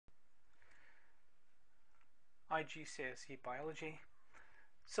IGCSE Biology.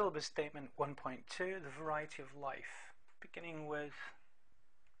 Syllabus Statement 1.2, the variety of life, beginning with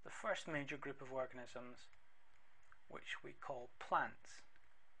the first major group of organisms, which we call plants.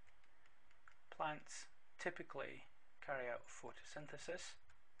 Plants typically carry out photosynthesis,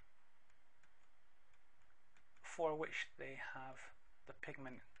 for which they have the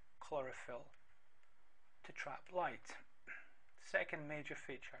pigment chlorophyll to trap light. Second major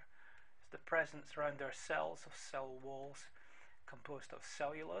feature is the presence around their cells of cell walls composed of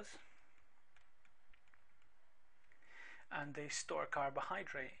cellulose, and they store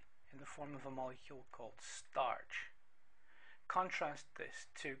carbohydrate in the form of a molecule called starch. Contrast this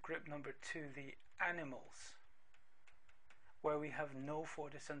to group number 2, the animals, where we have no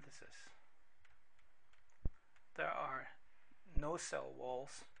photosynthesis. There are no cell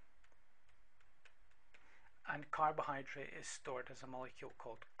walls, and carbohydrate is stored as a molecule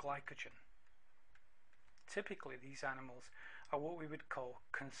called glycogen. Typically, these animals are what we would call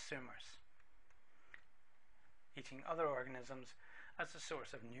consumers, eating other organisms as a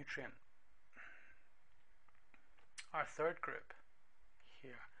source of nutrient. Our third group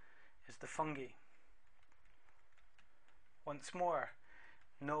here is the fungi. Once more,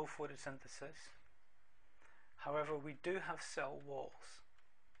 no photosynthesis. However, we do have cell walls,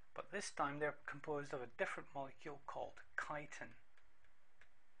 but this time they're composed of a different molecule called chitin.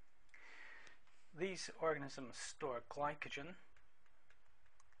 These organisms store glycogen,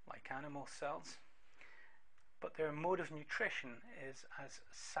 like animal cells, but their mode of nutrition is as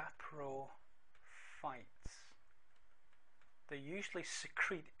saprophytes. They usually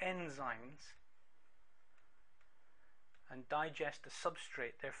secrete enzymes and digest the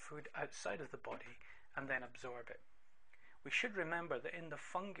substrate, their food, outside of the body and then absorb it. We should remember that in the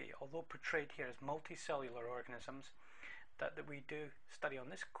fungi, although portrayed here as multicellular organisms, that we do study on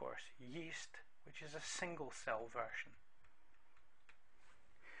this course yeast, which is a single cell version.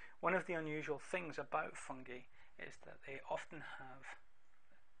 One of the unusual things about fungi is that they often have,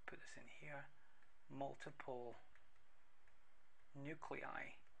 put this in here, multiple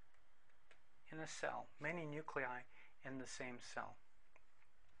nuclei in a cell, many nuclei in the same cell.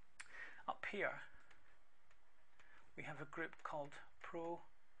 Up here we have a group called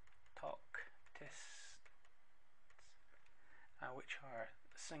protoctists, which are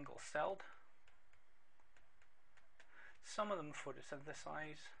single-celled. Some of them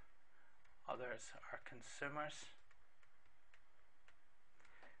photosynthesize, others are consumers.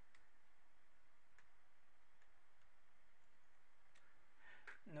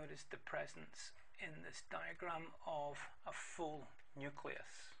 Notice the presence in this diagram of a full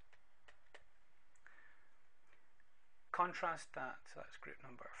nucleus. Contrast that, so that's group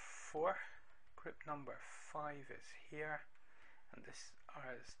number 4. Group number 5 is here, and this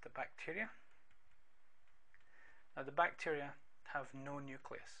is the bacteria. Now the bacteria have no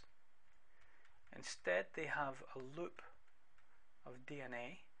nucleus. Instead, they have a loop of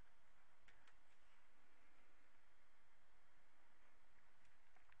DNA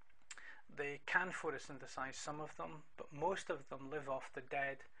They can photosynthesize, some of them, but most of them live off the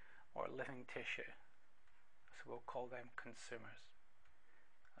dead or living tissue, so we'll call them consumers.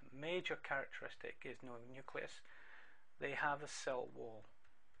 A major characteristic is no nucleus. They have a cell wall.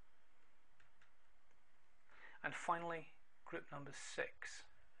 And finally, group number 6.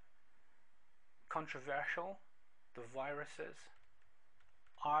 Controversial, the viruses.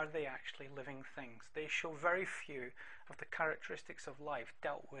 Are they actually living things? They show very few of the characteristics of life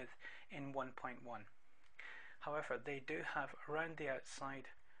dealt with in 1.1. However, they do have around the outside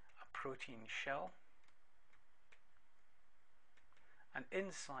a protein shell, and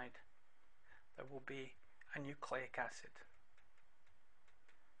inside there will be a nucleic acid,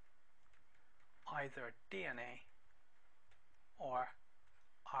 either DNA or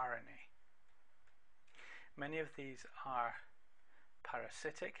RNA. Many of these are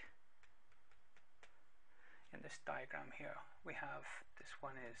parasitic. In this diagram here we have, this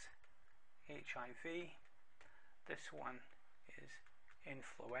one is HIV, this one is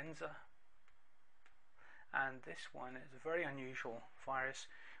influenza, and this one is a very unusual virus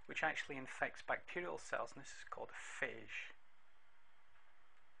which actually infects bacterial cells, and this is called a phage.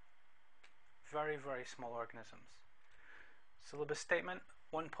 Very, very small organisms. Syllabus statement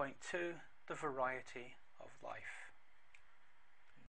 1.2, the variety of life.